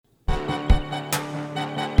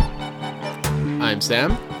I'm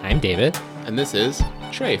Sam. I'm David. And this is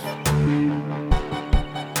Trafe.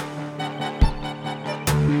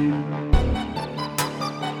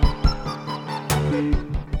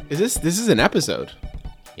 This is an episode.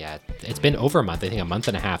 Yeah, it's been over a month. I think a month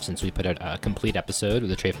and a half since we put out a complete episode of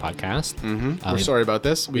the Trafe podcast. We're sorry about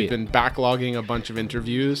this. We've been backlogging a bunch of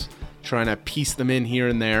interviews, trying to piece them in here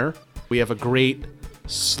and there. We have a great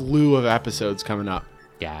slew of episodes coming up.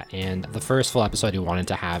 Yeah, and the first full episode we wanted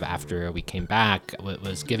to have after we came back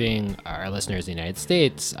was giving our listeners in the United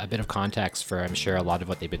States a bit of context for, I'm sure, a lot of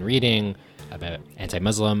what they've been reading about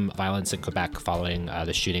anti-Muslim violence in Quebec following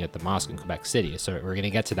the shooting at the mosque in Quebec City. So we're going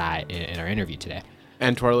to get to that in our interview today.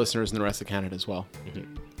 And to our listeners in the rest of Canada as well.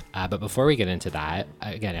 Mm-hmm. But before we get into that,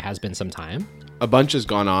 again, it has been some time. A bunch has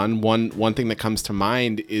gone on. One thing that comes to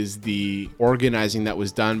mind is the organizing that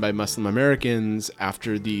was done by Muslim Americans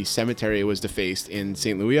after the cemetery was defaced in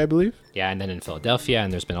St. Louis, I believe. Yeah, and then in Philadelphia,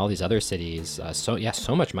 and there's been all these other cities.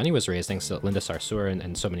 So much money was raised thanks to Linda Sarsour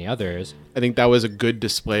and so many others. I think that was a good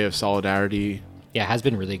display of solidarity. Yeah, it has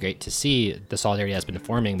been really great to see the solidarity has been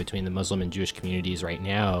forming between the Muslim and Jewish communities right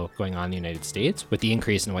now going on in the United States. With the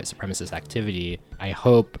increase in white supremacist activity, I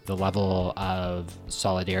hope the level of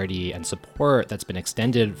solidarity and support that's been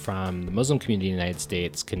extended from the Muslim community in the United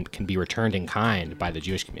States can be returned in kind by the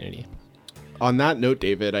Jewish community. On that note,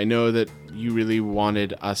 David, I know that you really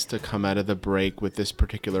wanted us to come out of the break with this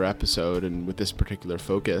particular episode and with this particular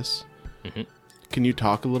focus. Mm-hmm. Can you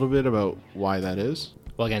talk a little bit about why that is?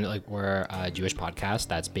 Well, again, we're a Jewish podcast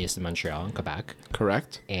that's based in Montreal in Quebec.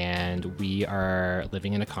 Correct. And we are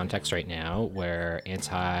living in a context right now where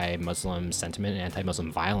anti-Muslim sentiment and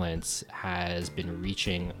anti-Muslim violence has been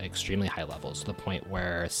reaching extremely high levels, to the point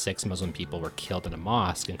where 6 Muslim people were killed in a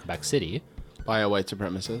mosque in Quebec City. By a white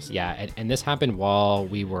supremacist. Yeah, and this happened while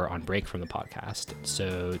we were on break from the podcast.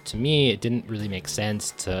 So to me, it didn't really make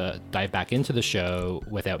sense to dive back into the show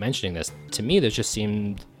without mentioning this. To me, this just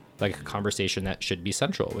seemed like a conversation that should be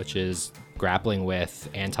central, which is grappling with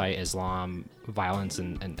anti-Islam violence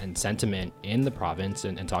and sentiment in the province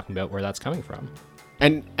and talking about where that's coming from.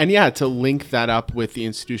 And yeah, to link that up with the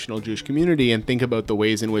institutional Jewish community and think about the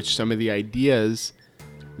ways in which some of the ideas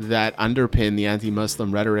that underpin the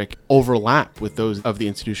anti-Muslim rhetoric overlap with those of the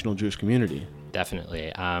institutional Jewish community.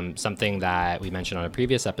 Definitely. Something that we mentioned on a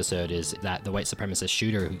previous episode is that the white supremacist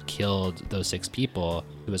shooter who killed those 6 people,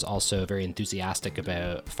 who was also very enthusiastic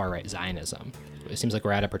about far-right Zionism. It seems like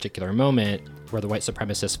we're at a particular moment where the white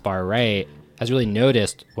supremacist far-right has really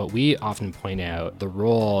noticed what we often point out, the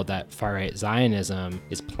role that far-right Zionism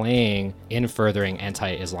is playing in furthering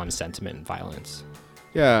anti-Islam sentiment and violence.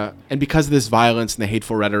 Yeah, and because this violence and the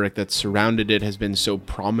hateful rhetoric that surrounded it has been so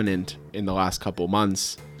prominent in the last couple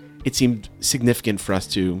months, it seemed significant for us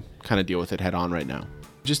to kind of deal with it head on right now.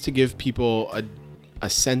 Just to give people a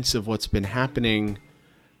sense of what's been happening,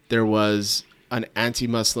 there was an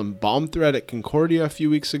anti-Muslim bomb threat at Concordia a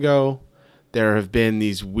few weeks ago. There have been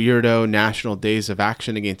these weirdo national days of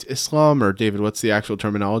action against Islam, or David, what's the actual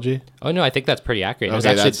terminology? Oh, no, I think that's pretty accurate.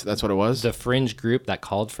 Okay, that's what it was. The fringe group that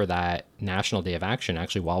called for that National Day of Action,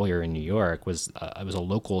 actually, while we were in New York, was it was a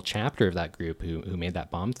local chapter of that group who made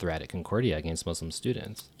that bomb threat at Concordia against Muslim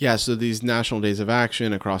students. Yeah, so these National Days of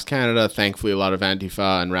Action across Canada, thankfully a lot of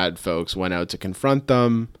Antifa and RAD folks went out to confront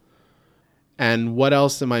them. And what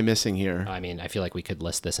else am I missing here? I mean, I feel like we could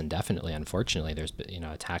list this indefinitely. Unfortunately, there's been,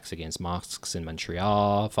 attacks against mosques in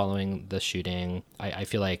Montreal following the shooting. I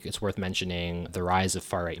feel like it's worth mentioning the rise of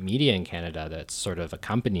far-right media in Canada that's sort of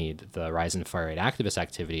accompanied the rise in far-right activist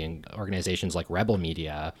activity, and organizations like Rebel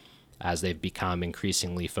Media, as they've become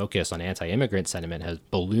increasingly focused on anti-immigrant sentiment, has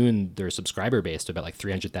ballooned their subscriber base to about like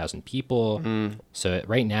 300,000 people. So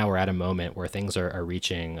right now we're at a moment where things are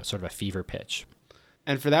reaching sort of a fever pitch.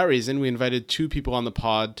 And for that reason, we invited 2 people on the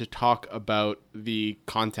pod to talk about the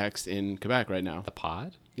context in Quebec right now. The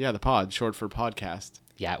pod? Yeah, the pod, short for podcast.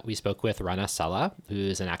 Yeah, we spoke with Rana Sala,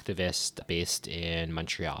 who's an activist based in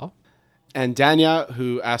Montreal. And Dania,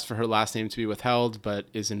 who asked for her last name to be withheld, but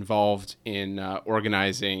is involved in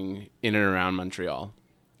organizing in and around Montreal.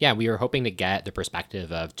 Yeah, we were hoping to get the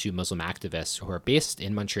perspective of 2 Muslim activists who are based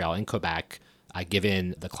in Montreal, in Quebec,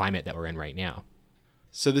 given the climate that we're in right now.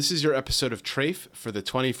 So this is your episode of Trafe for the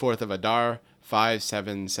 24th of Adar,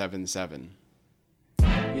 5777.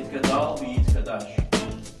 يتكدر ويتكداش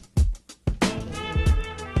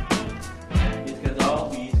يتكدر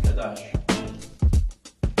ويتكداش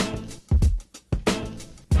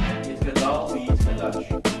يتكدر ويتكداش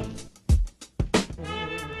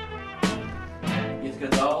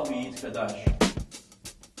يتكدر ويتكداش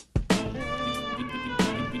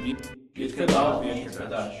يتكدر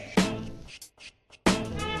ويتكداش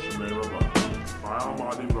Merhaba. Ayağım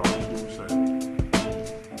Ali İbrahim Gümüşay.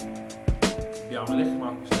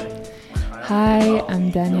 Hi, I'm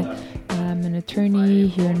Daniel. I'm an attorney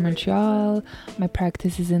here in Montreal. My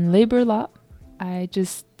practice is in labor law. I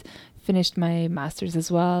just finished my master's as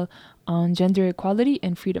well on gender equality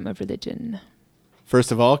and freedom of religion.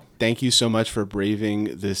 First of all, thank you so much for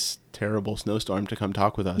braving this terrible snowstorm to come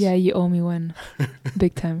talk with us. Yeah, you owe me one.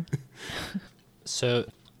 Big time. So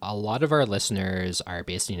a lot of our listeners are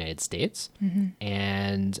based in the United States.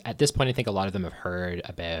 And at this point, I think a lot of them have heard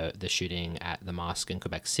about the shooting at the mosque in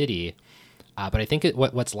Quebec City. But I think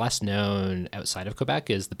what's less known outside of Quebec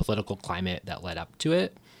is the political climate that led up to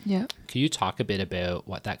it. Yeah. Could you talk a bit about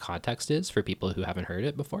what that context is for people who haven't heard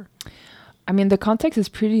it before? I mean, the context is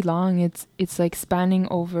pretty long. It's like spanning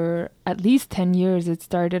over at least 10 years. It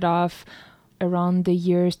started off around the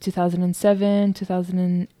years 2007,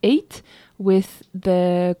 2008 with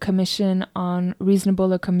the Commission on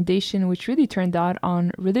Reasonable Accommodation, which really turned out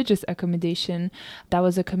on religious accommodation. That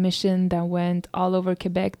was a commission that went all over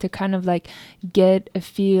Quebec to kind of like get a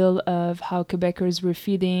feel of how Quebecers were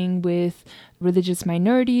feeling with religious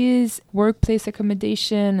minorities, workplace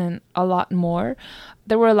accommodation, and a lot more.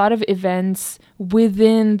 There were a lot of events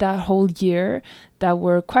within that whole year that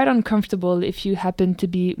were quite uncomfortable if you happened to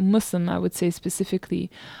be Muslim, I would say specifically,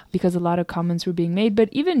 because a lot of comments were being made, but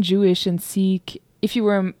even Jewish and Sikh, if you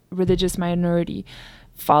were a religious minority.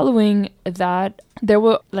 Following that, there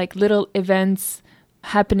were like little events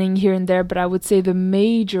happening here and there, but I would say the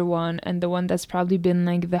major one, and the one that's probably been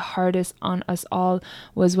like the hardest on us all,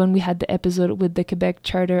 was when we had the episode with the Quebec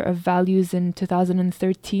Charter of Values in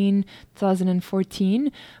 2013,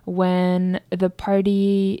 2014, when the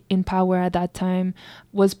party in power at that time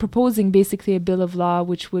was proposing basically a bill of law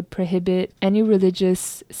which would prohibit any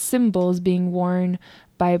religious symbols being worn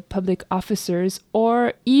by public officers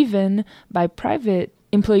or even by private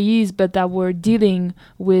employees, but that were dealing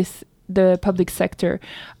with the public sector.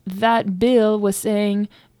 That bill was saying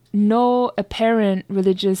no apparent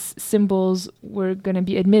religious symbols were going to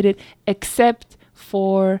be admitted except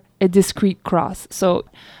for a discrete cross. So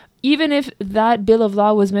even if that bill of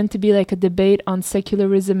law was meant to be like a debate on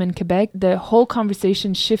secularism in Quebec, the whole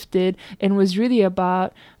conversation shifted and was really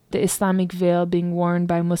about the Islamic veil being worn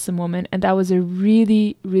by Muslim women. And that was a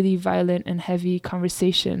really, really violent and heavy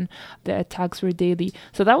conversation. The attacks were daily.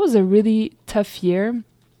 So that was a really tough year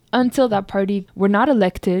until that party were not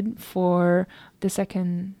elected for the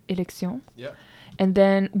second election. Yeah. And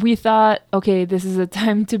then we thought, okay, this is a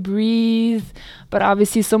time to breathe. But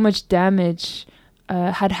obviously so much damage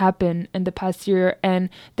had happened in the past year. And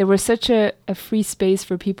there was such a free space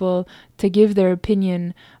for people to give their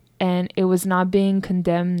opinion. And it was not being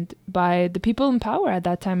condemned by the people in power at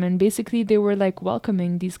that time. And basically they were like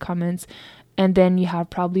welcoming these comments. And then you have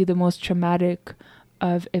probably the most traumatic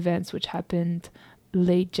of events, which happened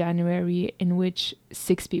late January, in which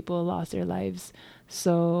 6 people lost their lives.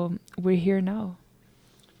 So we're here now.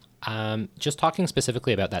 Just talking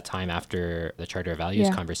specifically about that time after the Charter of Values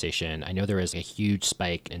conversation, I know there was a huge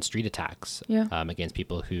spike in street attacks against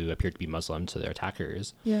people who appeared to be Muslim to their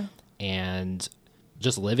attackers. Yeah. And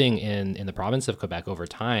just living in the province of Quebec over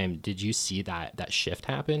time, did you see that shift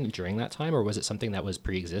happen during that time, or was it something that was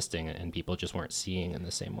pre-existing and people just weren't seeing in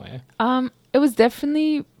the same way? It was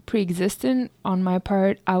definitely pre-existent on my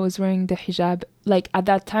part. I was wearing the hijab like at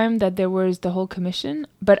that time that there was the whole commission,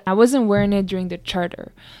 but I wasn't wearing it during the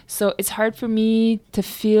charter. So it's hard for me to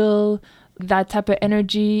feel that type of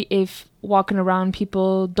energy if walking around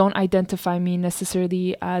people don't identify me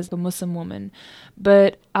necessarily as a Muslim woman.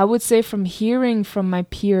 But I would say from hearing from my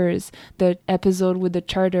peers, the episode with the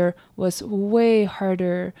charter was way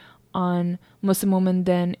harder on Muslim women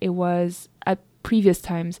than it was at previous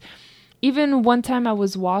times. Even one time I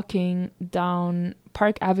was walking down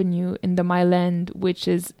Park Avenue in the Mile End, which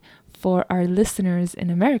is, for our listeners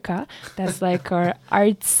in America, that's like our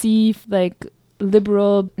artsy, like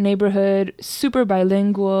liberal neighborhood, super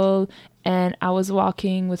bilingual. And I was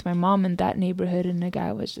walking with my mom in that neighborhood, and the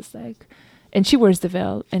guy was just like, and she wears the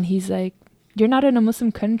veil, and he's like, "You're not in a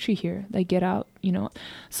Muslim country here, like get out," you know.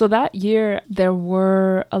 So that year there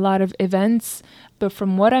were a lot of events, but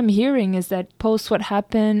from what I'm hearing is that post what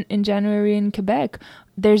happened in January in Quebec,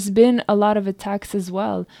 there's been a lot of attacks as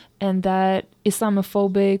well, and that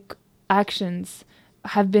Islamophobic actions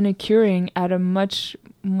have been occurring at a much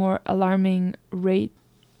more alarming rate.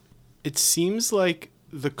 It seems like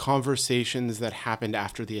the conversations that happened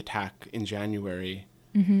after the attack in January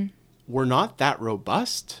were not that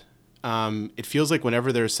robust. It feels like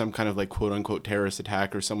whenever there's some kind of like quote unquote terrorist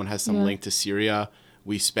attack or someone has some link to Syria,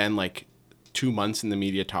 we spend like 2 months in the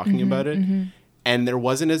media talking about it. And there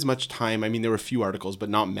wasn't as much time. I mean, there were a few articles, but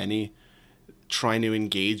not many, trying to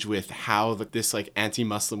engage with how this like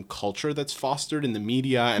anti-Muslim culture that's fostered in the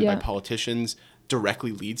media and by politicians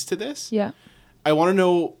directly leads to this. Yeah. I want to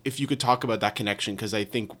know if you could talk about that connection, because I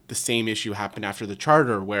think the same issue happened after the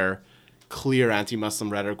charter, where clear anti-Muslim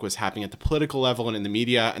rhetoric was happening at the political level and in the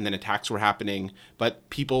media, and then attacks were happening, but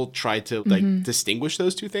people tried to like distinguish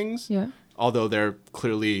those two things, although they're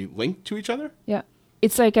clearly linked to each other. Yeah.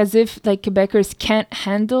 It's like as if like Quebecers can't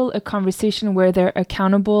handle a conversation where they're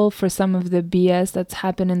accountable for some of the BS that's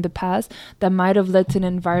happened in the past that might have led to an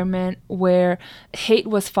environment where hate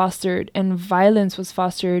was fostered and violence was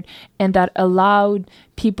fostered, and that allowed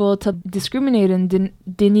people to discriminate and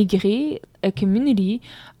denigrer a community,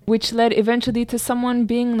 which led eventually to someone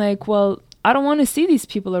being like, well, I don't want to see these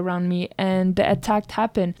people around me, and the attack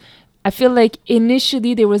happened. I feel like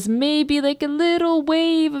initially there was maybe like a little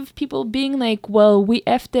wave of people being like, well, we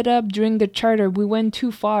effed it up during the charter. We went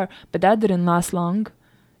too far. But that didn't last long.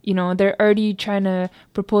 You know, they're already trying to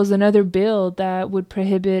propose another bill that would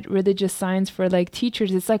prohibit religious signs for like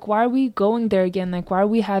teachers. It's like, why are we going there again? Like, why are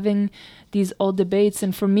we having these old debates?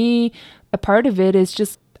 And for me, a part of it is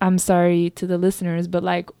just, I'm sorry to the listeners, but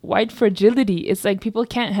like white fragility. It's like people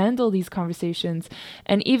can't handle these conversations.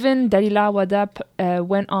 And even Dalila Wada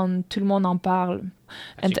went on Tout le monde en parle.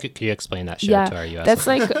 And could you explain that show to our US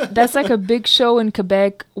that's like a big show in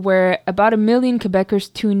Quebec where about 1 million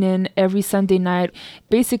Quebecers tune in every Sunday night.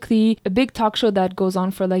 Basically a big talk show that goes on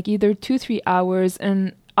for like either 2-3 hours,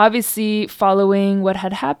 and obviously, following what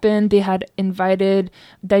had happened, they had invited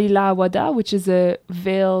Dalila Awada, which is a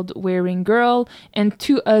veiled wearing girl, and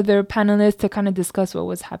 2 other panelists to kind of discuss what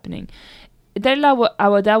was happening. Dalila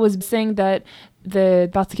Awada was saying that the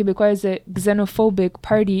Parti Québécois is a xenophobic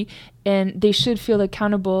party, and they should feel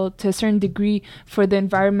accountable to a certain degree for the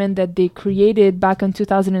environment that they created back in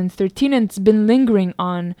 2013, and it's been lingering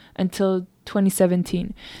on until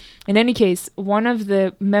 2017. In any case, one of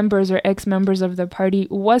the members or ex-members of the party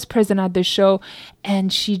was present at the show,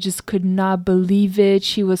 and she just could not believe it.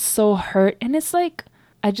 She was so hurt. And it's like,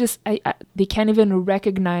 they can't even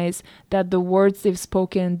recognize that the words they've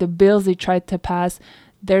spoken, the bills they tried to pass,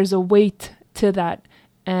 there's a weight to that.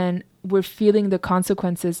 And we're feeling the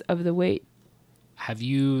consequences of the weight. Have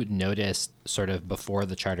you noticed sort of before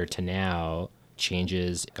the charter to now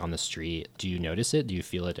changes on the street? Do you notice it? Do you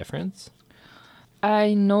feel a difference?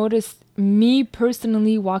 I noticed, me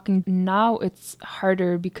personally, walking now, it's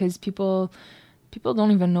harder because people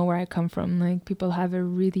don't even know where I come from. Like, people have a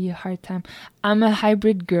really hard time. I'm a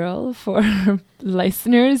hybrid girl for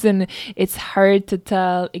listeners, and it's hard to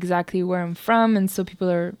tell exactly where I'm from, and so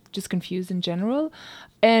people are just confused in general.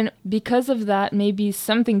 And because of that, maybe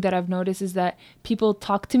something that I've noticed is that people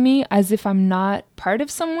talk to me as if I'm not part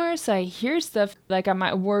of somewhere. So I hear stuff like at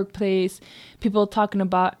my workplace, people talking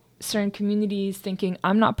about certain communities, thinking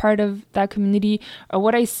I'm not part of that community, or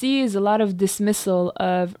what I see is a lot of dismissal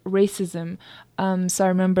of racism. So I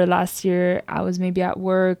remember last year I was maybe at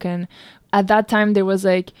work, and at that time there was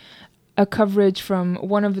like a coverage from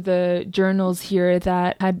one of the journals here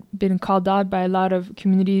that had been called out by a lot of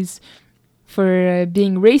communities for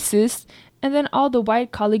being racist, and then all the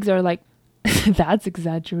white colleagues are like, that's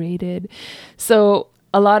exaggerated. So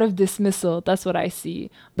a lot of dismissal, that's what I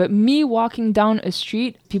see. But me walking down a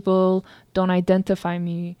street, people don't identify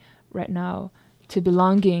me right now to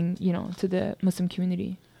belonging, to the Muslim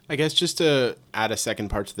community. I guess just to add a second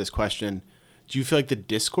part to this question, do you feel like the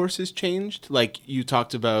discourse has changed? Like you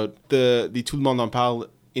talked about the Tout le monde en parle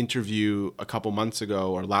interview a couple months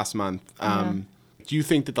ago or last month. Do you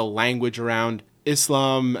think that the language around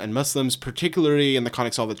Islam and Muslims, particularly in the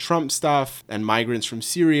context of all the Trump stuff and migrants from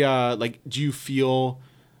Syria, like,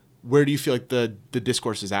 where do you feel like the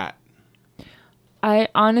discourse is at? I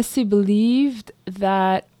honestly believed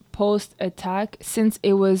that post-attack, since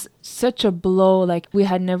it was such a blow like we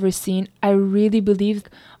had never seen, I really believed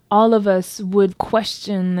all of us would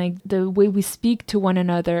question like the way we speak to one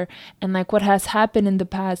another and like what has happened in the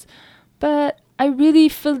past. But I really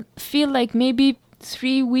feel like maybe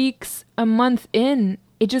 3 weeks, a month in,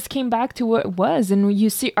 it just came back to what it was. And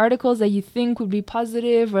you see articles that you think would be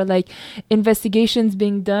positive, or like investigations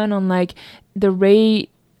being done on like the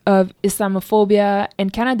rate of Islamophobia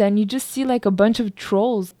in Canada, and you just see like a bunch of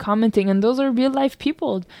trolls commenting, and those are real life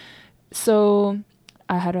people. So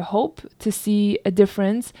I had a hope to see a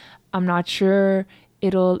difference. I'm not sure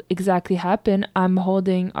it'll exactly happen. I'm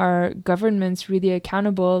holding our governments really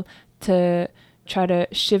accountable to try to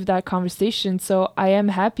shift that conversation. So I am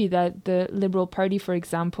happy that the Liberal Party, for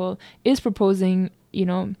example, is proposing,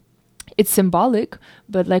 it's symbolic,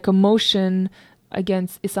 but like a motion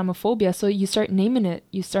against Islamophobia. So you start naming it.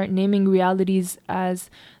 You start naming realities as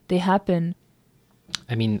they happen.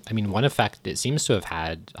 One effect it seems to have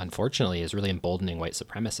had, unfortunately, is really emboldening white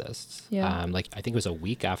supremacists. Yeah. Like I think it was a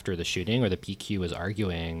week after the shooting, or the PQ was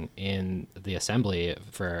arguing in the assembly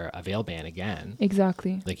for a veil ban again.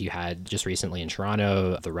 Exactly. Like you had just recently in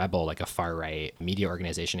Toronto, the Rebel, like a far right media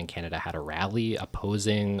organization in Canada, had a rally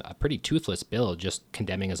opposing a pretty toothless bill, just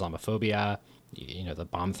condemning Islamophobia. You know, the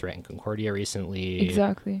bomb threat in Concordia recently.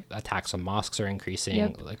 Exactly. Attacks on mosques are increasing.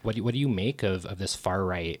 Yep. Like, what do you make of this far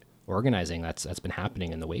right organizing that's been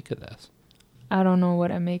happening in the wake of this? I don't know what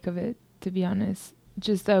I make of it, to be honest.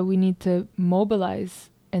 Just that we need to mobilize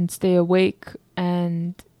and stay awake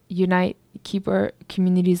and unite, keep our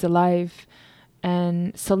communities alive,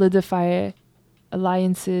 and solidify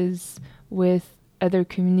alliances with other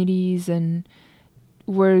communities. And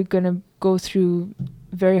we're going to go through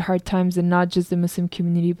very hard times, and not just the Muslim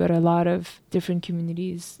community, but a lot of different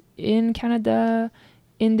communities in Canada,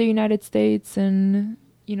 in the United States, and,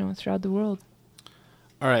 you know, throughout the world.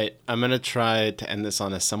 All right, I'm going to try to end this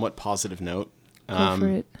on a somewhat positive note. Go for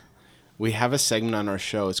it. We have a segment on our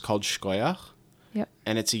show. It's called Shkoyach. Yep.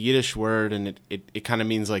 And it's a Yiddish word, and it kind of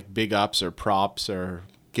means like big ups or props or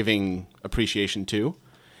giving appreciation to.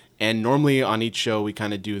 And normally on each show, we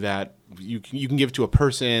kind of do that. You can give it to a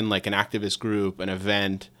person, like an activist group, an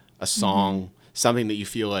event, a song, something that you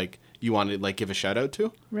feel like you want to like give a shout out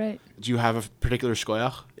to. Right. Do you have a particular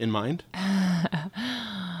shkoyach in mind? I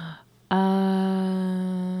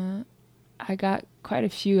got quite a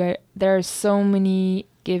few. There are so many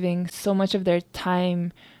giving so much of their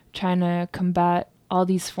time trying to combat all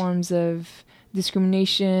these forms of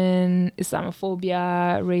discrimination,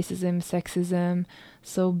 Islamophobia, racism, sexism.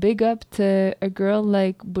 So big up to a girl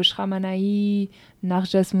like Bushra Manai,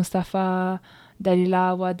 Narjas Mustafa,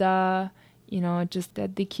 Dalila Wada, you know, just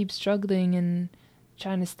that they keep struggling and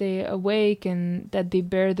trying to stay awake, and that they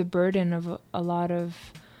bear the burden of a lot of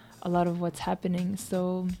what's happening.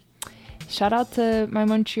 So shout out to my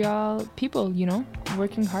Montreal people, you know,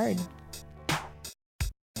 working hard.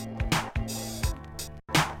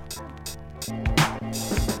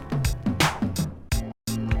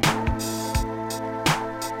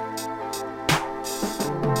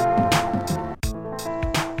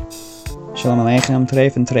 Shalom Aleichem,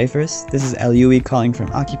 Treif and Treifers. This is El Yui calling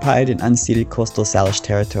from occupied and unceded coastal Salish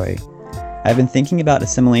territory. I've been thinking about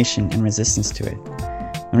assimilation and resistance to it.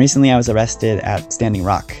 And recently I was arrested at Standing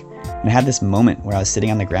Rock, and I had this moment where I was sitting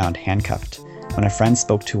on the ground handcuffed when a friend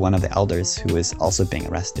spoke to one of the elders who was also being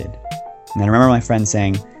arrested. And I remember my friend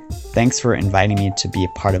saying, "Thanks for inviting me to be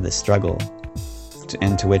a part of this struggle,"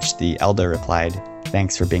 and to which the elder replied,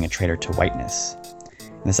 "Thanks for being a traitor to whiteness."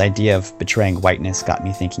 And this idea of betraying whiteness got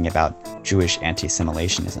me thinking about Jewish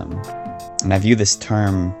anti-assimilationism. And I view this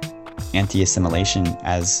term anti-assimilation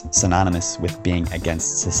as synonymous with being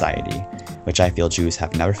against society, which I feel Jews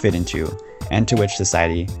have never fit into, and to which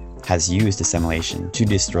society has used assimilation to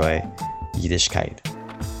destroy Yiddishkeit.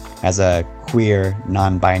 As a queer,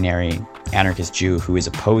 non-binary, anarchist Jew who is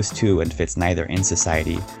opposed to and fits neither in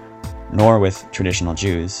society nor with traditional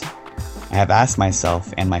Jews, I have asked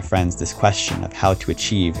myself and my friends this question of how to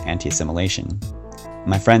achieve anti-assimilation.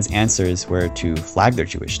 My friends' answers were to flag their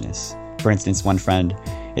Jewishness. For instance, one friend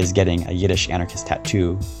is getting a Yiddish anarchist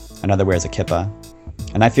tattoo, another wears a kippah,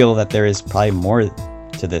 and I feel that there is probably more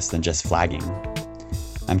to this than just flagging.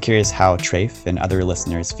 I'm curious how Treif and other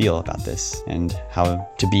listeners feel about this, and how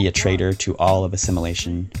to be a traitor to all of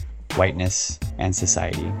assimilation, whiteness, and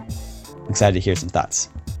society. I'm excited to hear some thoughts.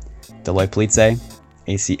 Deloy Politze,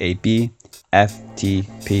 ACAB,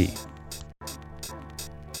 FTP.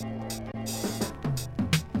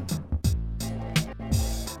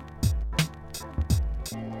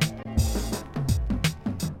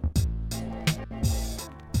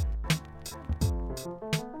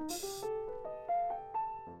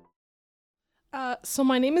 So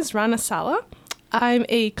my name is Rana Sala. I'm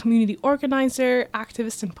a community organizer,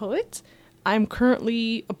 activist, and poet. I'm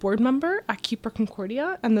currently a board member at Keeper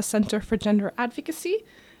Concordia and the Center for Gender Advocacy.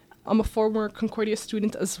 I'm a former Concordia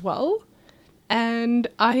student as well. And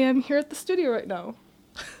I am here at the studio right now.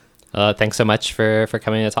 Thanks so much for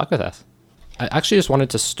coming to talk with us. I actually just wanted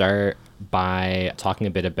to start by talking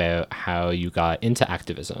a bit about how you got into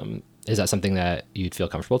activism. Is that something that you'd feel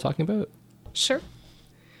comfortable talking about? Sure.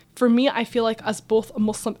 For me, I feel like as both a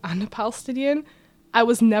Muslim and a Palestinian, I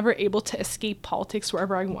was never able to escape politics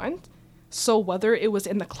wherever I went. So whether it was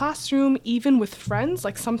in the classroom, even with friends,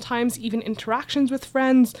 like sometimes even interactions with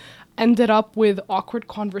friends ended up with awkward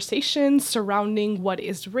conversations surrounding what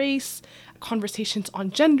is race, conversations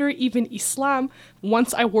on gender, even Islam.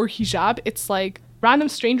 Once I wore hijab, it's like random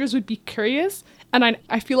strangers would be curious, and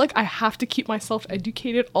I feel like I have to keep myself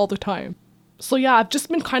educated all the time. So yeah, I've just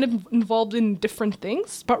been kind of involved in different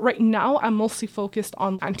things, but right now I'm mostly focused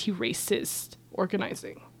on anti-racist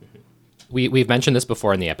organizing. We've mentioned this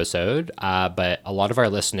before in the episode, but a lot of our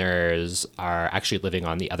listeners are actually living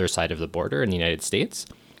on the other side of the border in the United States.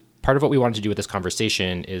 Part of what we wanted to do with this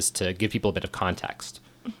conversation is to give people a bit of context.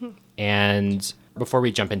 And before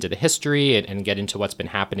we jump into the history and get into what's been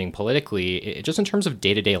happening politically, just in terms of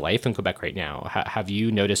day-to-day life in Quebec right now, have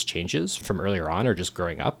you noticed changes from earlier on or just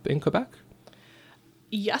growing up in Quebec?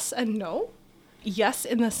 Yes and no. Yes,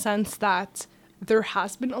 in the sense that there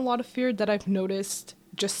has been a lot of fear that I've noticed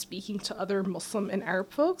just speaking to other Muslim and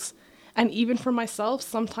Arab folks. And even for myself,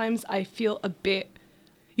 sometimes I feel a bit,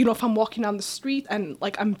 if I'm walking down the street and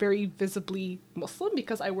like I'm very visibly Muslim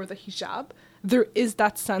because I wear the hijab, there is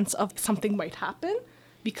that sense of something might happen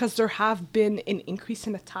because there have been an increase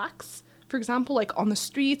in attacks, for example, like on the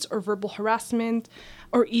streets or verbal harassment,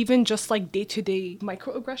 or even just like day-to-day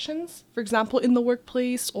microaggressions, for example, in the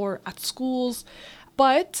workplace or at schools.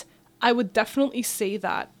 But I would definitely say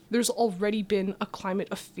that there's already been a climate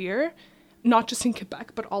of fear, not just in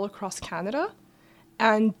Quebec, but all across Canada.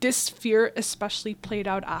 And this fear especially played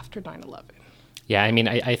out after 9/11. Yeah, I mean,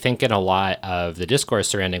 I think in a lot of the discourse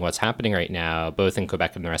surrounding what's happening right now, both in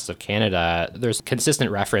Quebec and the rest of Canada, there's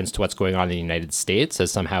consistent reference to what's going on in the United States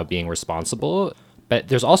as somehow being responsible. But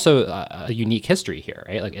there's also a unique history here,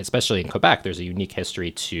 right? Like, especially in Quebec, there's a unique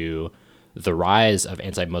history to the rise of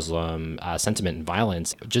anti-Muslim sentiment and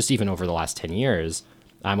violence, just even over the last 10 years.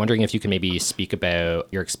 I'm wondering if you can maybe speak about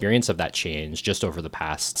your experience of that change just over the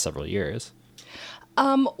past several years.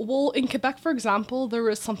 Well, in Quebec, for example, there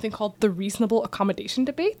was something called the Reasonable Accommodation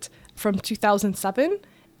Debate from 2007,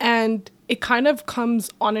 and it kind of comes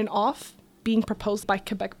on and off being proposed by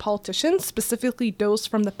Quebec politicians, specifically those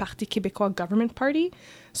from the Parti Québécois government party.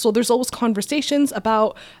 So there's always conversations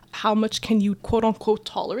about how much can you quote unquote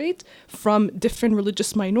tolerate from different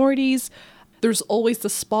religious minorities. There's always the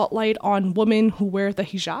spotlight on women who wear the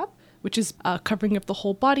hijab, which is a covering of the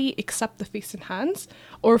whole body except the face and hands.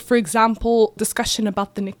 Or, for example, discussion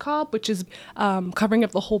about the niqab, which is covering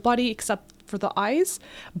of the whole body except for the eyes.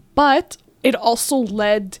 But it also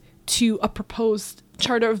led to a proposed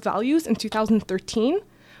Charter of Values in 2013,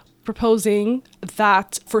 proposing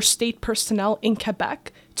that for state personnel in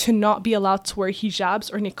Quebec to not be allowed to wear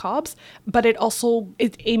hijabs or niqabs, but it also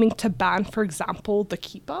is aiming to ban, for example, the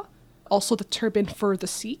kippah, also the turban for the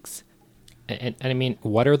Sikhs. And I mean,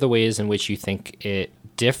 what are the ways in which you think it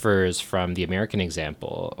differs from the American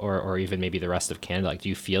example or even maybe the rest of Canada? Like, do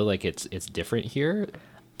you feel like it's different here?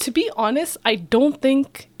 To be honest, I don't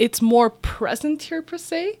think it's more present here per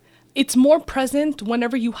se. It's more present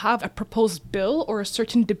whenever you have a proposed bill or a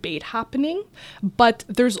certain debate happening, but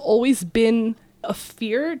there's always been a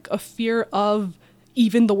fear of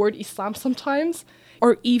even the word Islam sometimes,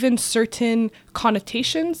 or even certain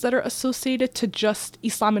connotations that are associated to just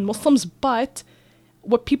Islam and Muslims. But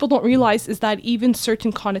what people don't realize is that even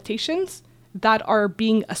certain connotations that are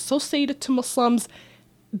being associated to Muslims,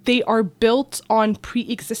 they are built on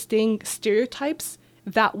pre-existing stereotypes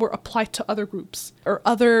that were applied to other groups or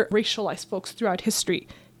other racialized folks throughout history.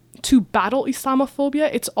 To battle Islamophobia,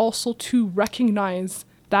 it's also to recognize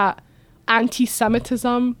that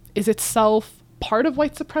anti-Semitism is itself part of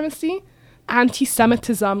white supremacy.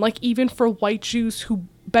 Anti-Semitism, like even for white Jews who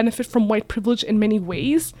benefit from white privilege in many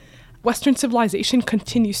ways, Western civilization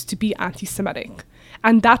continues to be anti-Semitic.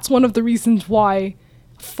 And that's one of the reasons why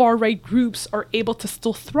far-right groups are able to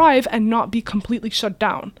still thrive and not be completely shut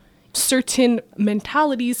down. Certain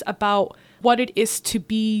mentalities about what it is to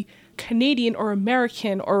be Canadian or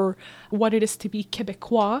American or what it is to be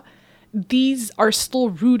Quebecois, these are still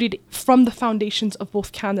rooted from the foundations of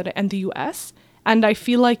both Canada and the US. And I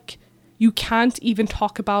feel like you can't even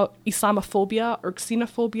talk about Islamophobia or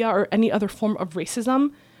xenophobia or any other form of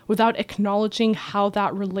racism without acknowledging how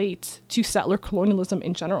that relates to settler colonialism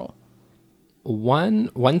in general.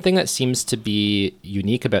 One thing that seems to be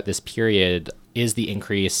unique about this period is the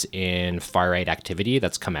increase in far-right activity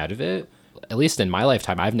that's come out of it. At least in my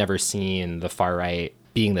lifetime, I've never seen the far-right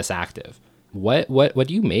being this active. What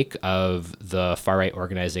do you make of the far-right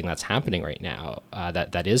organizing that's happening right now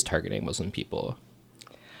that is targeting Muslim people?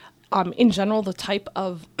 In general, the type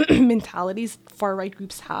of mentalities far-right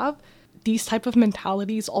groups have, these type of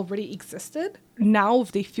mentalities already existed. Now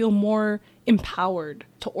they feel more empowered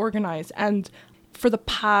to organize. And for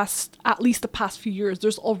at least the past few years,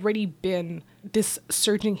 there's already been this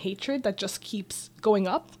surging hatred that just keeps going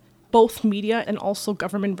up. Both media and also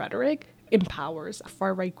government rhetoric empowers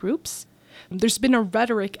far-right groups. There's been a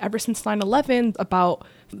rhetoric ever since 9/11 about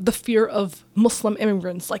the fear of Muslim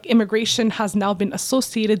immigrants. Like immigration has now been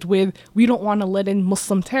associated with, we don't want to let in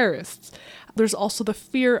Muslim terrorists. There's also the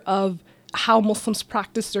fear of how Muslims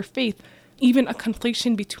practice their faith, even a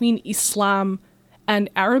conflation between Islam and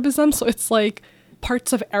Arabism. So it's like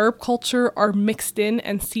parts of Arab culture are mixed in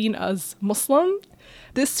and seen as Muslim.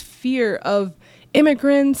 This fear of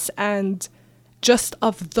immigrants and just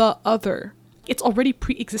of the other, it's already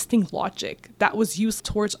pre-existing logic that was used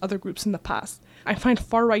towards other groups in the past. I find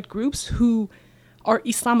far-right groups who are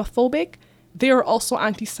Islamophobic, they are also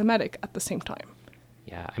anti-Semitic at the same time.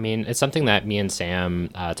 Yeah, I mean, it's something that me and Sam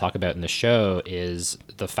talk about in the show is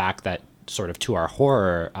the fact that sort of to our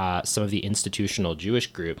horror, some of the institutional Jewish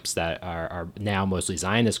groups that are now mostly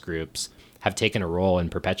Zionist groups have taken a role in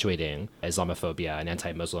perpetuating Islamophobia and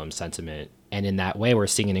anti-Muslim sentiment. And in that way, we're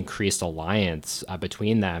seeing an increased alliance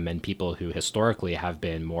between them and people who historically have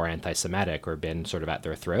been more anti-Semitic or been sort of at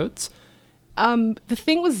their throats. The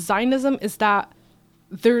thing with Zionism is that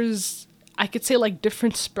there's, I could say, like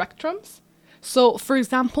different spectrums. So, for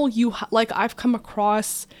example, I've come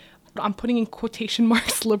across, I'm putting in quotation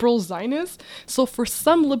marks, liberal Zionists. So for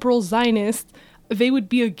some liberal Zionists, they would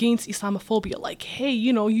be against Islamophobia. Like, hey,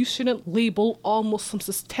 you shouldn't label all Muslims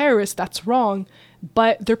as terrorists. That's wrong.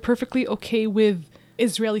 But they're perfectly okay with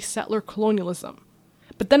Israeli settler colonialism.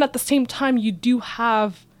 But then at the same time, you do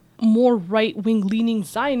have more right-wing leaning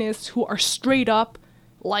Zionists who are straight up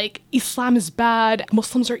like Islam is bad,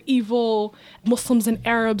 Muslims are evil, Muslims and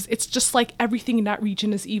Arabs, it's just like everything in that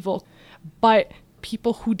region is evil. But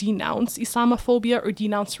people who denounce Islamophobia or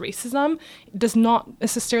denounce racism does not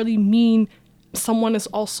necessarily mean someone is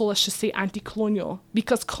also, let's just say, anti-colonial.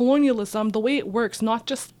 Because colonialism, the way it works, not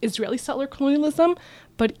just Israeli settler colonialism,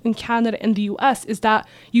 but in Canada and the US, is that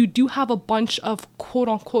you do have a bunch of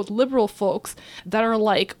quote-unquote liberal folks that are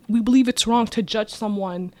like, we believe it's wrong to judge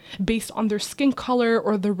someone based on their skin color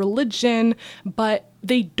or their religion, but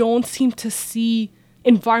they don't seem to see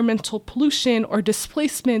environmental pollution or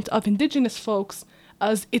displacement of Indigenous folks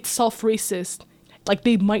as itself racist. Like,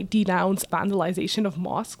 they might denounce vandalization of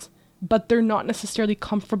mosques, but they're not necessarily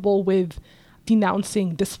comfortable with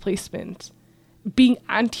denouncing displacement. Being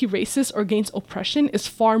anti-racist or against oppression is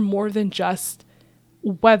far more than just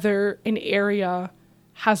whether an area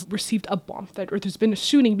has received a bomb threat or there's been a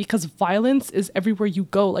shooting, because violence is everywhere you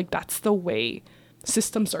go. Like, that's the way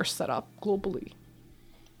systems are set up globally.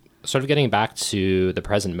 Sort of getting back to the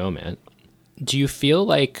present moment, do you feel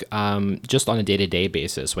like just on a day-to-day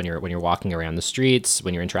basis, when you're walking around the streets,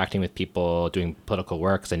 when you're interacting with people, doing political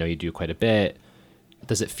work, because I know you do quite a bit,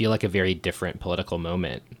 does it feel like a very different political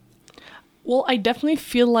moment? Well, I definitely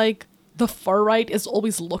feel like the far right is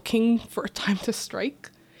always looking for a time to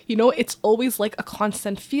strike. It's always like a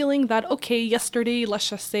constant feeling that, okay, yesterday, let's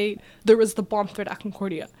just say, there was the bomb threat at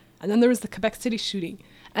Concordia, and then there was the Quebec City shooting,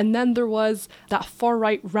 and then there was that far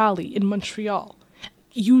right rally in Montreal.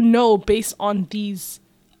 Based on these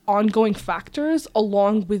ongoing factors,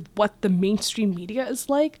 along with what the mainstream media is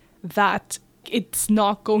like, that it's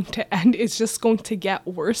not going to end. It's just going to get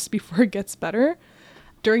worse before it gets better.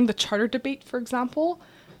 During the charter debate, for example,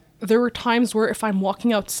 there were times where if I'm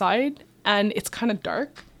walking outside and it's kind of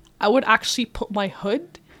dark, I would actually put my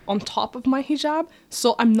hood on top of my hijab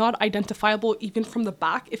so I'm not identifiable even from the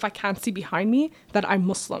back if I can't see behind me that I'm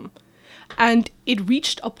Muslim. And it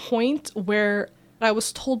reached a point where I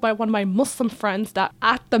was told by one of my Muslim friends that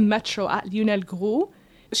at the metro at Lionel Gros,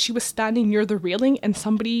 she was standing near the railing and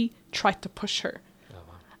somebody tried to push her. Oh,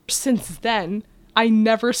 wow. Since then, I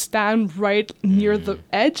never stand right near the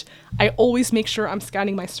edge. I always make sure I'm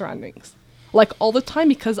scanning my surroundings. Like all the time,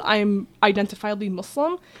 because I'm identifiably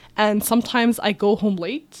Muslim and sometimes I go home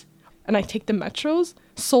late and I take the metros.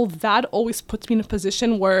 So that always puts me in a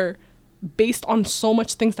position where, based on so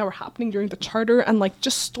much things that were happening during the charter and like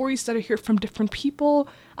just stories that I hear from different people,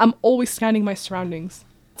 I'm always scanning my surroundings.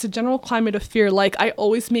 It's a general climate of fear. Like, I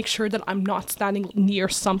always make sure that I'm not standing near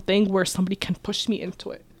something where somebody can push me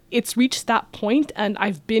into it. It's reached that point and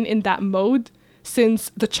I've been in that mode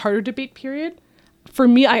since the charter debate period. For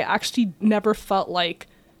me, I actually never felt like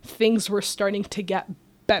things were starting to get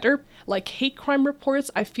better. Like hate crime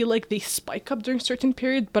reports, I feel like they spike up during certain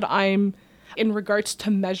periods, but in regards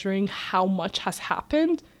to measuring how much has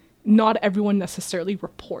happened, not everyone necessarily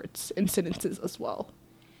reports incidences as well.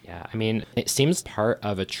 Yeah, I mean, it seems part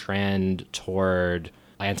of a trend toward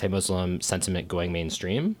anti-Muslim sentiment going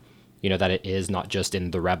mainstream. That it is not just in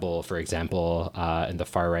The Rebel, for example, in the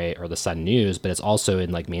far right or the Sun News, but it's also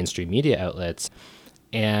in like mainstream media outlets.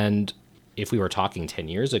 And if we were talking 10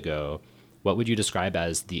 years ago, what would you describe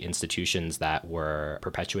as the institutions that were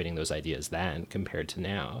perpetuating those ideas then compared to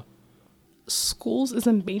now? Schools is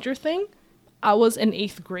a major thing. I was in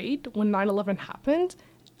 8th grade when 9/11 happened.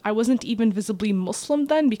 I wasn't even visibly Muslim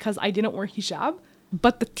then because I didn't wear hijab.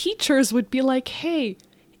 But the teachers would be like, hey,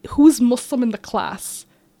 who's Muslim in the class?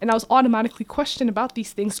 And I was automatically questioned about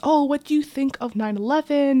these things. Oh, what do you think of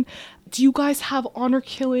 9/11? Do you guys have honor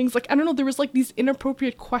killings? Like, I don't know, there was like these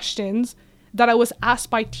inappropriate questions that I was asked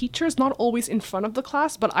by teachers, not always in front of the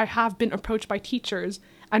class, but I have been approached by teachers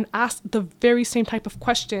and asked the very same type of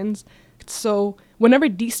questions. So whenever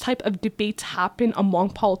these type of debates happen among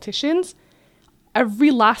politicians,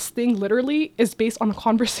 every last thing literally is based on a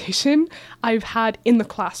conversation I've had in the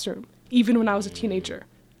classroom, even when I was a teenager.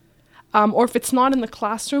 Or if it's not in the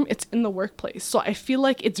classroom, it's in the workplace. So I feel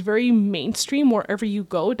like it's very mainstream wherever you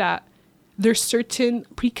go that there's certain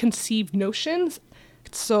preconceived notions.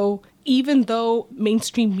 So even though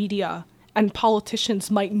mainstream media and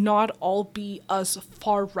politicians might not all be as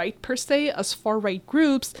far right per se, as far right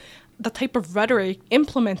groups, the type of rhetoric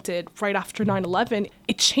implemented right after 9/11,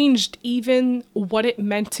 it changed even what it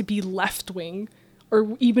meant to be left-wing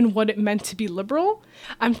or even what it meant to be liberal.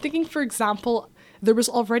 I'm thinking, for example, there was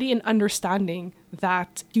already an understanding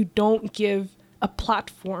that you don't give a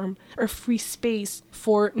platform or free space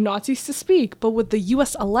for Nazis to speak. But with the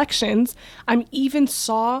US elections, I even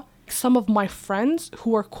saw some of my friends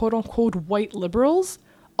who are quote unquote white liberals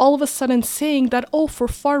all of a sudden saying that, oh, for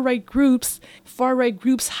far right groups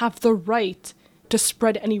have the right to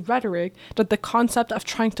spread any rhetoric, that the concept of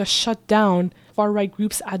trying to shut down far right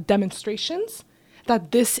groups at demonstrations,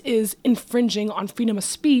 that this is infringing on freedom of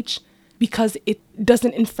speech because it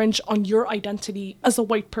doesn't infringe on your identity as a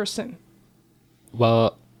white person.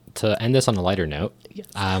 Well, to end this on a lighter note,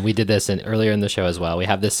 Yes. We did this earlier in the show as well. We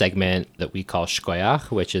have this segment that we call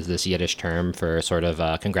shkoyach, which is this Yiddish term for sort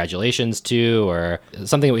of congratulations to, or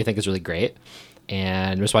something that we think is really great.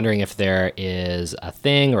 And I'm just wondering if there is a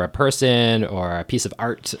thing or a person or a piece of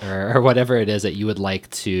art or whatever it is that you would like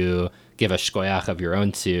to give a shkoyach of your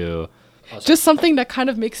own to. Just something that kind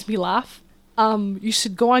of makes me laugh. You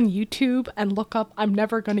should go on YouTube and look up I'm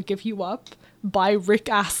Never Gonna Give You Up by Rick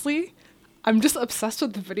Astley. I'm just obsessed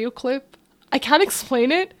with the video clip. I can't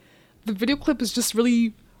explain it. The video clip is just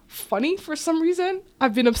really funny for some reason.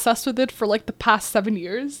 I've been obsessed with it for like the past 7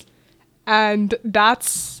 years. And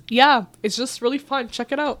it's just really fun.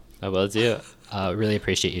 Check it out. I will do. Really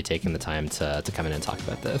appreciate you taking the time to come in and talk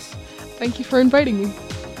about this. Thank you for inviting me.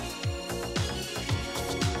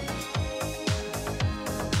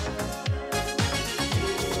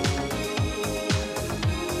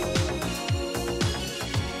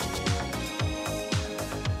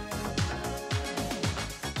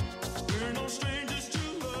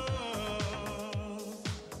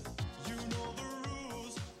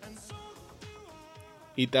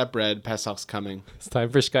 Eat that bread. Pesach's coming. It's time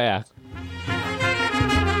for shkoyach.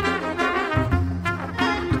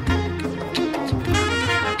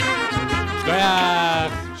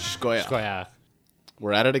 Shkoyach. Shkoyach. Shkoyach.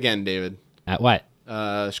 We're at it again, David. At what?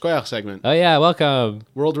 Shkoyach segment. Oh yeah, welcome.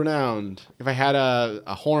 World renowned. If I had a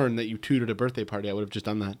horn that you tooted at a birthday party, I would have just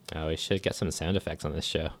done that. Oh, we should get some sound effects on this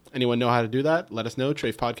show. Anyone know how to do that? Let us know.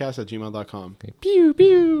 trafepodcast@gmail.com. Pew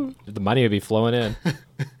pew. The money would be flowing in.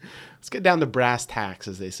 Let's get down to brass tacks,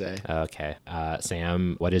 as they say. Okay.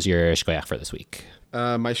 Sam, what is your shkoyach for this week?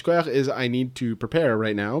 My shkoyach is I need to prepare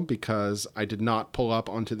right now because I did not pull up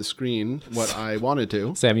onto the screen what I wanted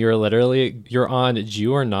to. Sam, you're on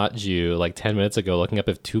Jew or Not Jew like 10 minutes ago looking up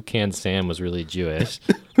if Toucan Sam was really Jewish.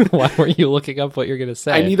 Why weren't you looking up what you're going to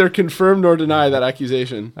say? I neither confirm nor deny that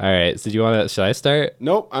accusation. All right. So should I start?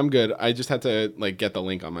 Nope, I'm good. I just had to get the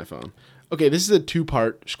link on my phone. Okay, this is a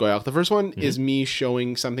two-part shkoyach. The first one is me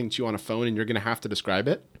showing something to you on a phone, and you're going to have to describe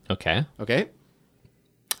it. Okay. Okay?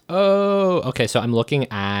 Oh, okay. So I'm looking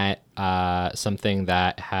at something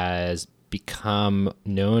that has become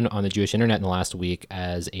known on the Jewish internet in the last week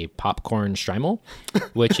as a popcorn shtreimel,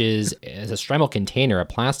 which is a shtreimel container, a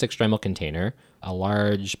plastic shtreimel container, a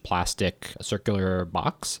large plastic circular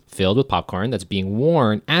box filled with popcorn that's being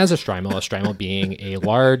worn as a shtreimel being a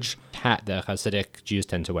large hat that Hasidic Jews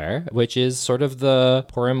tend to wear, which is sort of the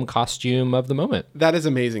Purim costume of the moment. That is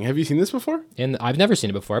amazing. Have you seen this before? And I've never seen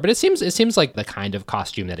it before, but it seems like the kind of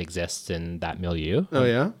costume that exists in that milieu. Oh,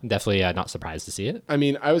 yeah? Definitely not surprised to see it. I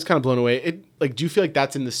mean, I was kind of blown away. Do you feel like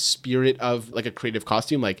that's in the spirit of a creative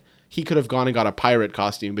costume? Like, he could have gone and got a pirate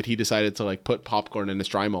costume, but he decided to put popcorn in a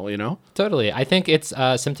shtreimel, you know? Totally. I think it's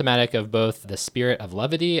symptomatic of both the spirit of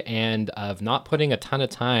levity and of not putting a ton of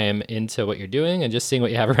time into what you're doing and just seeing what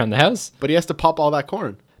you have around the house. But he has to pop all that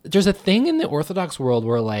corn. There's a thing in the Orthodox world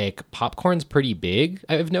where popcorn's pretty big,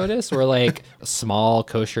 I've noticed, where small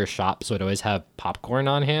kosher shops would always have popcorn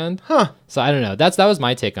on hand. Huh. So I don't know. That was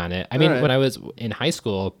my take on it. I mean, right. When I was in high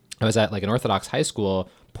school, I was at an Orthodox high school.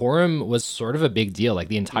 Purim was sort of a big deal.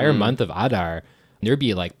 The entire month of Adar There'd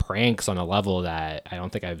be like pranks on a level that I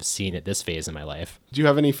don't think I've seen at this phase in my life. Do you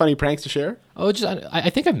have any funny pranks to share? Oh, just I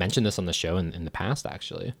think I've mentioned this on the show in the past,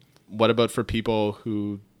 actually. What about for people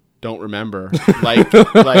who don't remember, like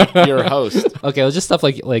your host? Okay, it was just stuff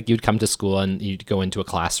like you'd come to school and you'd go into a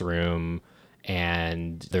classroom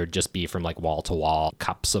and there'd just be from like wall to wall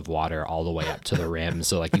cups of water all the way up to the rim,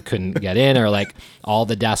 so like you couldn't get in, or like all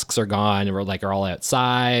the desks are gone or like are all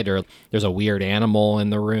outside, or there's a weird animal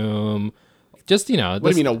in the room. Just, you know, What do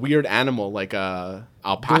you mean, a weird animal like a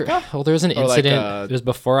alpaca? There's an Or like incident. It was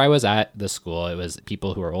before I was at the school. It was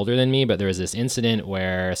people who were older than me, but there was this incident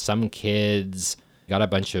where some kids got a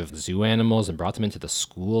bunch of zoo animals and brought them into the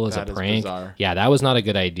school as That a is prank. bizarre. Yeah, that was not a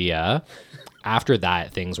good idea. After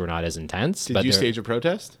that, things were not as intense. Did but you stage a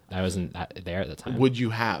protest? I wasn't there at the time. Would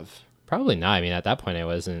you have? Probably not. I mean, at that point, I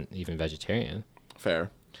wasn't even vegetarian.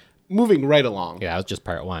 Fair. Moving right along. Yeah, that was just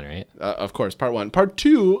part one, right? Of course, part one. Part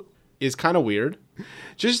two is kind of weird,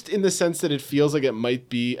 just in the sense that it feels like it might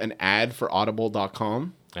be an ad for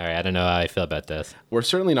audible.com. All right, I don't know how I feel about this. We're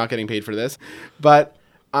certainly not getting paid for this, but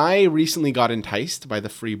I recently got enticed by the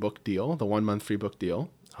free book deal, the 1 month free book deal.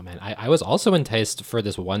 Oh man, I was also enticed for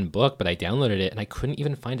this one book, but I downloaded it and I couldn't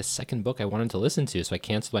even find a second book I wanted to listen to, so I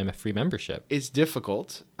canceled my free membership. It's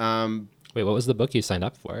difficult. Wait, what was the book you signed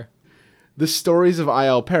up for? The Stories of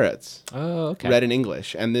I.L. Peretz, Oh, okay. read in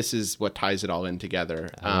English, and this is what ties it all in together.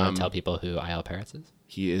 I want to tell people who I.L. Peretz is.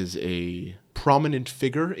 He is a prominent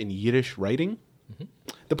figure in Yiddish writing.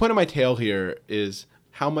 The point of my tale here is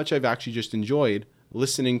how much I've actually just enjoyed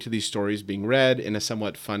listening to these stories being read in a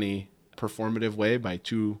somewhat funny, performative way by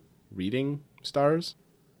two reading stars.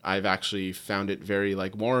 I've actually found it very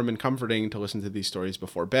like warm and comforting to listen to these stories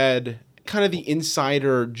before bed. Kind of the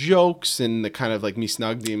insider jokes and the kind of like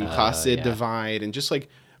misnagdim chassid yeah. divide, and just like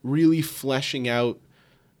really fleshing out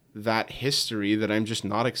that history that I'm just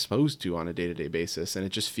not exposed to on a day-to-day basis. And it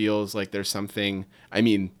just feels like there's something, I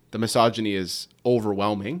mean, the misogyny is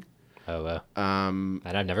overwhelming, Oh, wow. And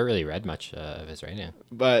I've never really read much of his writing.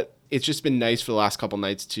 but it's just been nice for the last couple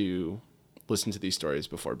nights to listen to these stories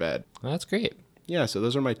before bed. Well, that's great. Yeah, so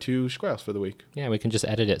those are my two squares for the week. Yeah, we can just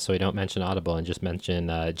edit it so we don't mention Audible and just mention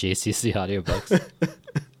JCC audiobooks.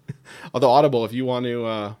 Although Audible, if you want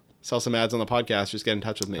to sell some ads on the podcast, just get in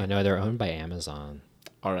touch with me. I know they're owned by Amazon.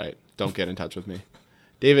 All right, don't get in touch with me.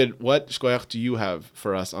 David, what square do you have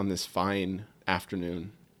for us on this fine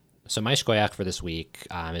afternoon? So my shkoyach for this week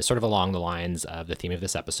is sort of along the lines of the theme of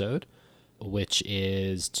this episode, which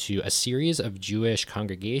is to a series of Jewish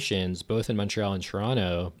congregations, both in Montreal and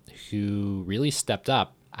Toronto, who really stepped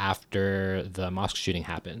up after the mosque shooting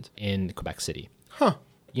happened in Quebec City. Huh.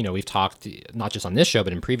 You know, we've talked not just on this show,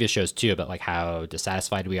 but in previous shows too, about like how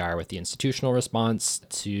dissatisfied we are with the institutional response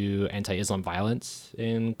to anti-Islam violence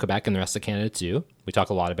in Quebec and the rest of Canada too. We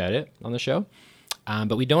talk a lot about it on the show,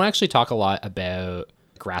 but we don't actually talk a lot about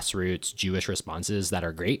grassroots Jewish responses that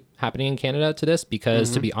are great happening in Canada to this,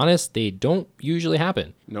 because to be honest, they don't usually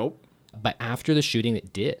happen. Nope. But after the shooting,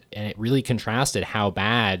 it did. And it really contrasted how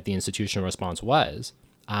bad the institutional response was.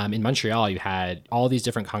 In Montreal, you had all these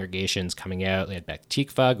different congregations coming out. They had Beth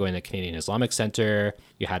Tikva going to the Canadian Islamic Center.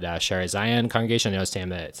 You had Shari Zion congregation. I know, Sam,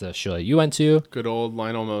 that it's a shul you went to. Good old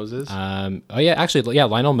Lionel Moses.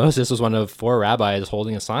 Lionel Moses was one of 4 rabbis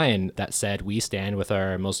holding a sign that said, "We stand with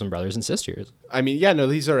our Muslim brothers and sisters." I mean, yeah, no,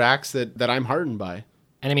 these are acts that I'm heartened by.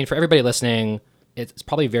 And I mean, for everybody listening, it's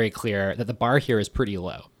probably very clear that the bar here is pretty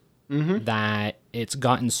low. That it's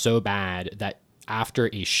gotten so bad that after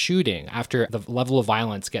a shooting, after the level of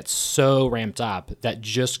violence gets so ramped up, that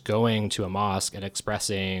just going to a mosque and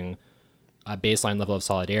expressing a baseline level of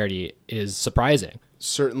solidarity is surprising.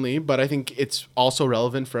 Certainly, but I think it's also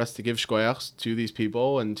relevant for us to give shkoyachs to these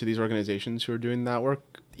people and to these organizations who are doing that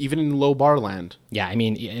work, even in low bar land. Yeah, I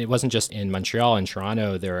mean, it wasn't just in Montreal and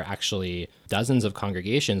Toronto. There were actually dozens of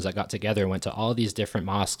congregations that got together and went to all these different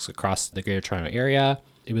mosques across the Greater Toronto area.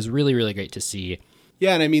 It was really, really great to see.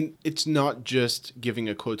 Yeah, and I mean, it's not just giving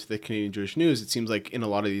a quote to the Canadian Jewish News. It seems like in a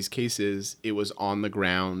lot of these cases, it was on the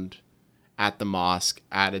ground, at the mosque,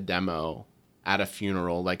 at a demo, at a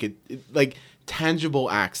funeral, like like tangible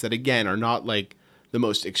acts that, again, are not like the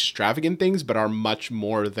most extravagant things, but are much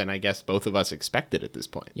more than I guess both of us expected at this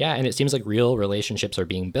point. Yeah, and it seems like real relationships are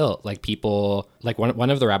being built. Like people, like one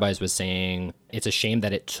of the rabbis was saying, it's a shame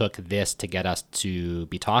that it took this to get us to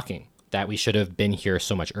be talking, that we should have been here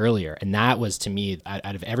so much earlier. And that was, to me,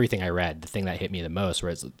 out of everything I read, the thing that hit me the most,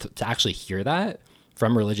 whereas to actually hear that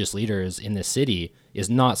from religious leaders in this city is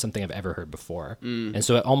not something I've ever heard before. And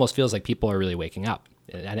so it almost feels like people are really waking up.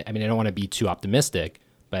 And I mean, I don't want to be too optimistic,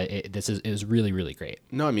 But it was really, really great.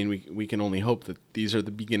 No, I mean, we can only hope that these are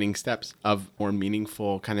the beginning steps of more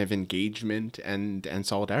meaningful kind of engagement and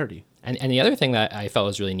solidarity. And the other thing that I felt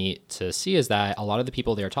was really neat to see is that a lot of the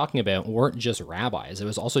people they were talking about weren't just rabbis. It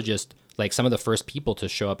was also just like some of the first people to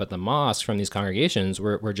show up at the mosque from these congregations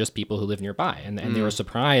were just people who live nearby. And they were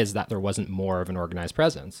surprised that there wasn't more of an organized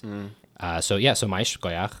presence. So my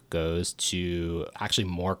shkoyach goes to actually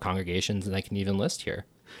more congregations than I can even list here.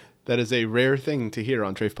 That is a rare thing to hear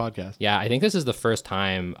on Treif Podcast. Yeah, I think this is the first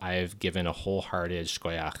time I've given a wholehearted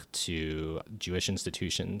shkoyach to Jewish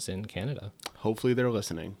institutions in Canada. Hopefully they're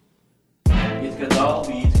listening. יתגדל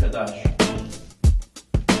ויתקדש.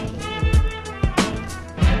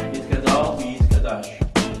 יתגדל ויתקדש.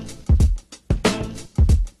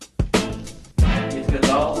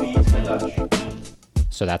 יתגדל ויתקדש.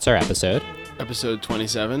 So that's our episode. Episode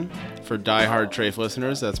 27. For diehard Treif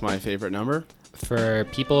listeners, that's my favorite number. For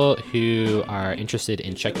people who are interested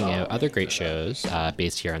in checking out other great shows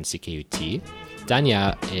based here on CKUT,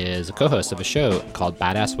 Danya is a co-host of a show called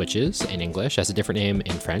Badass Witches in English. Has a different name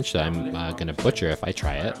in French that I'm going to butcher if I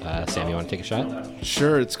try it. Sam, you want to take a shot?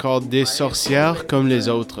 Sure, it's called Des sorcières comme les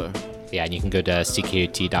autres. Yeah, and you can go to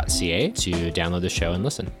ckut.ca to download the show and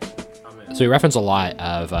listen. So we reference a lot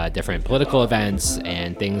of different political events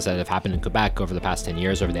and things that have happened in Quebec over the past 10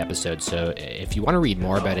 years over the episode. So if you want to read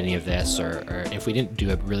more about any of this, or if we didn't do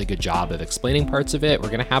a really good job of explaining parts of it, we're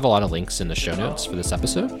going to have a lot of links in the show notes for this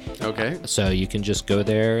episode. Okay. So you can just go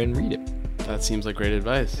there and read it. That seems like great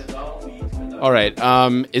advice. All right.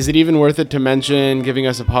 Is it even worth it to mention giving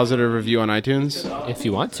us a positive review on iTunes? If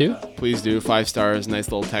you want to. Please do. 5 stars, nice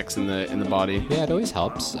little text in the body. Yeah, it always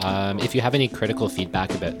helps. If you have any critical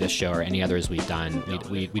feedback about this show or any others we've done,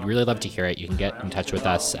 we'd really love to hear it. You can get in touch with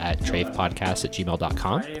us at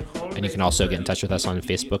treifpodcast@gmail.com. And you can also get in touch with us on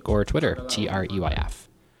Facebook or Twitter, TREYF.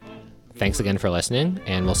 Thanks again for listening,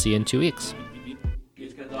 and we'll see you in 2 weeks.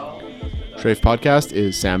 Treif Podcast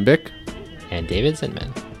is Sam Bick. And David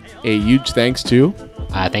Zinman. A huge thanks to...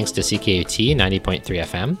 Thanks to CKUT 90.3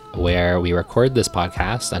 FM, where we record this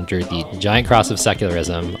podcast under the giant cross of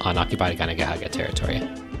secularism on occupied Kanagahaga territory.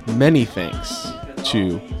 Many thanks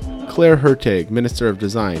to Claire Hertig, Minister of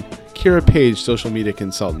Design, Kira Page, Social Media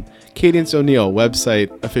Consultant, Cadence O'Neill, Website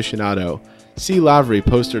Aficionado, C. Lavery,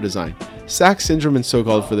 Poster Design, Sack Syndrome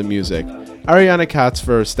So-Called for the music, Ariana Katz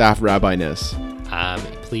for Staff Rabbiness.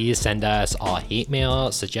 Please send us all hate mail,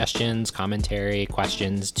 suggestions, commentary,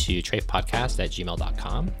 questions to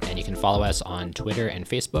treifpodcast@gmail.com. And you can follow us on Twitter and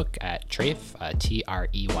Facebook at Treif,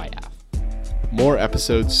 TREYF. More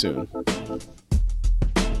episodes soon.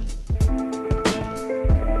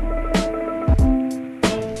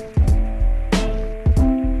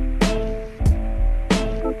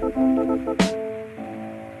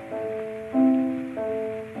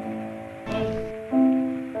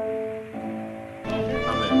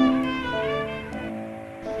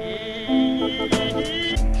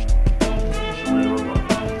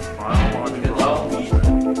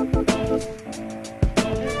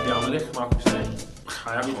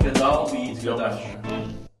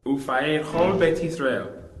 Ufair chol bet Israel.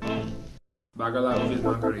 Bagala uvid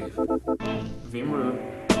magarif. Vimru.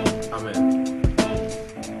 Amen.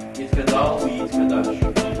 יתגדל ויתקדש.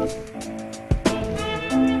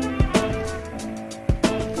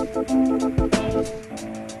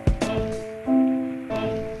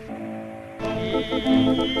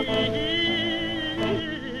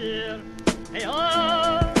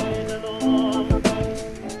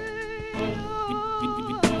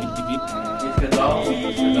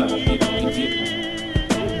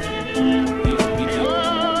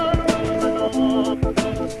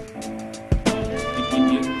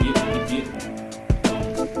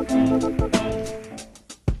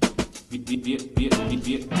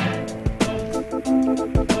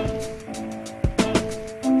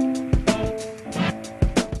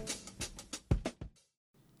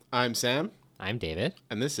 I'm Sam. I'm David.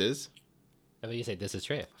 And this is... How about you say this is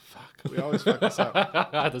Treif? Fuck, we always fuck this up.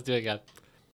 Let's do it again.